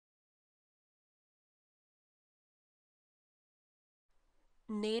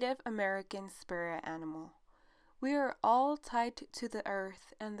Native American spirit animal. We are all tied to the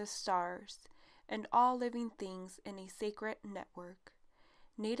earth and the stars, and all living things in a sacred network.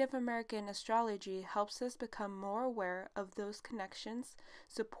 Native American astrology helps us become more aware of those connections,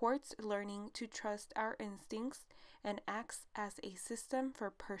 supports learning to trust our instincts, and acts as a system for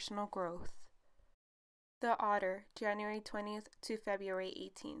personal growth. The Otter, January 20th to February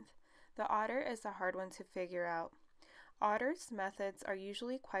 18th. The otter is a hard one to figure out. Otter's methods are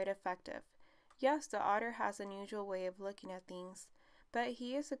usually quite effective. Yes, the otter has an unusual way of looking at things, but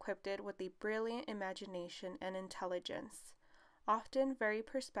he is equipped with a brilliant imagination and intelligence. Often very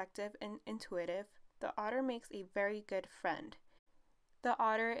perceptive and intuitive, the otter makes a very good friend. The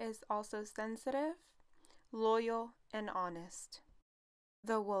otter is also sensitive, loyal, and honest.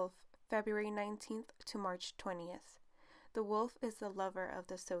 The Wolf, February 19th to March 20th. The wolf is the lover of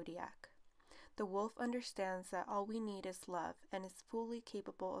the zodiac. The wolf understands that all we need is love and is fully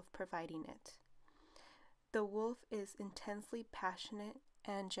capable of providing it. The wolf is intensely passionate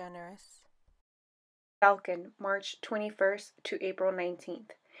and generous. Falcon, March 21st to April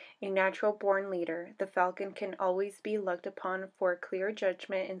 19th. A natural-born leader, the falcon can always be looked upon for clear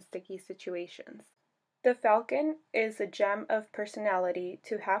judgment in sticky situations. The falcon is a gem of personality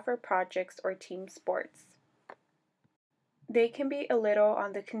to have for projects or team sports. They can be a little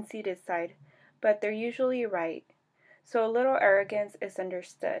on the conceited side, but they're usually right, so a little arrogance is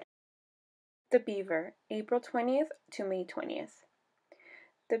understood. The Beaver, April 20th to May 20th.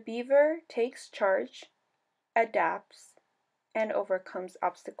 The beaver takes charge, adapts, and overcomes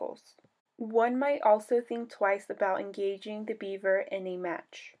obstacles. One might also think twice about engaging the beaver in a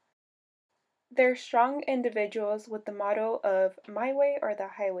match. They're strong individuals with the motto of my way or the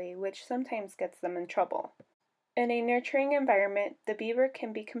highway, which sometimes gets them in trouble. In a nurturing environment, the beaver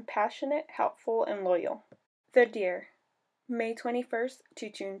can be compassionate, helpful, and loyal. The Deer, May 21st to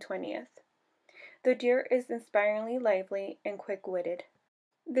June 20th. The deer is inspiringly lively and quick-witted.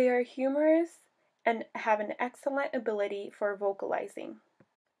 They are humorous and have an excellent ability for vocalizing.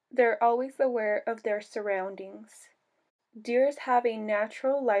 They're always aware of their surroundings. Deers have a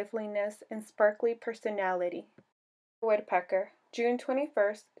natural liveliness and sparkly personality. Woodpecker, June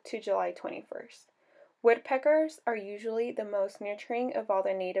 21st to July 21st. Woodpeckers are usually the most nurturing of all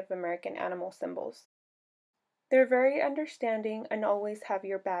the Native American animal symbols. They're very understanding and always have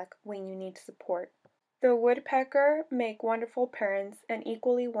your back when you need support. The woodpecker make wonderful parents and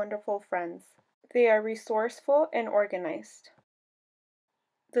equally wonderful friends. They are resourceful and organized.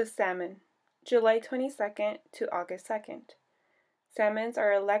 The salmon, July 22nd to August 2nd. Salmons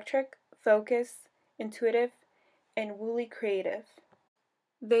are electric, focused, intuitive, and woolly creative.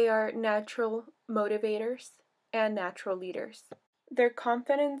 They are natural motivators and natural leaders. Their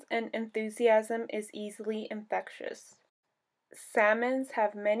confidence and enthusiasm is easily infectious. Salmons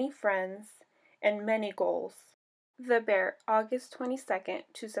have many friends and many goals. The bear, August 22nd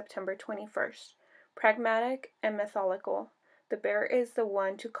to September 21st. Pragmatic and methodical, the bear is the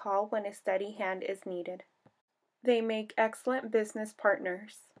one to call when a steady hand is needed. They make excellent business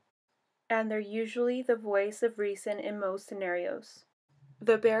partners, and they're usually the voice of reason in most scenarios.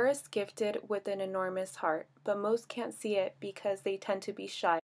 The bear is gifted with an enormous heart, but most can't see it because they tend to be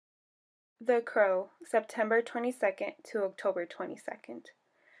shy. The crow, September 22nd to October 22nd.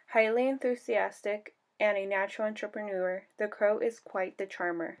 Highly enthusiastic and a natural entrepreneur, the crow is quite the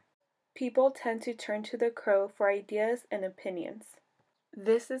charmer. People tend to turn to the crow for ideas and opinions.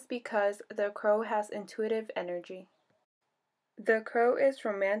 This is because the crow has intuitive energy. The crow is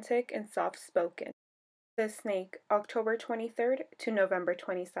romantic and soft-spoken. The snake, October 23rd to November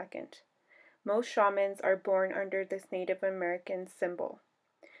 22nd. Most shamans are born under this Native American symbol.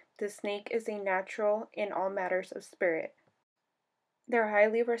 The snake is a natural in all matters of spirit. They're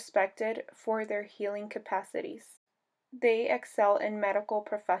highly respected for their healing capacities. They excel in medical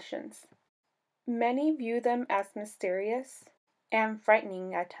professions. Many view them as mysterious and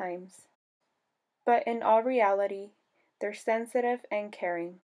frightening at times. But in all reality, they're sensitive and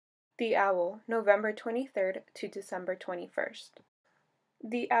caring. The owl, November 23rd to December 21st.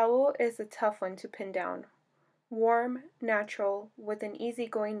 The owl is a tough one to pin down. Warm, natural, with an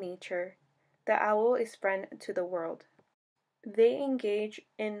easygoing nature, the owl is friend to the world. They engage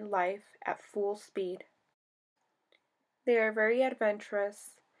in life at full speed. They are very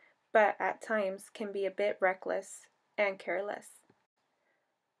adventurous, but at times can be a bit reckless and careless.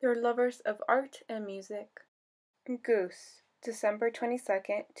 They're lovers of art and music. Goose, December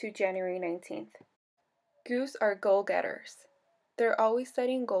 22nd to January 19th. Goose are goal-getters. They're always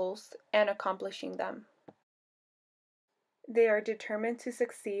setting goals and accomplishing them. They are determined to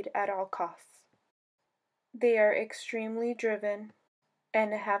succeed at all costs. They are extremely driven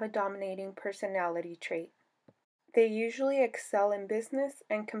and have a dominating personality trait. They usually excel in business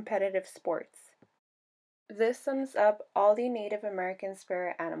and competitive sports. This sums up all the Native American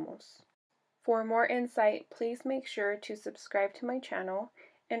spirit animals. For more insight, please make sure to subscribe to my channel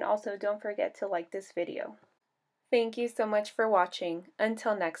and also don't forget to like this video. Thank you so much for watching.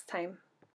 Until next time.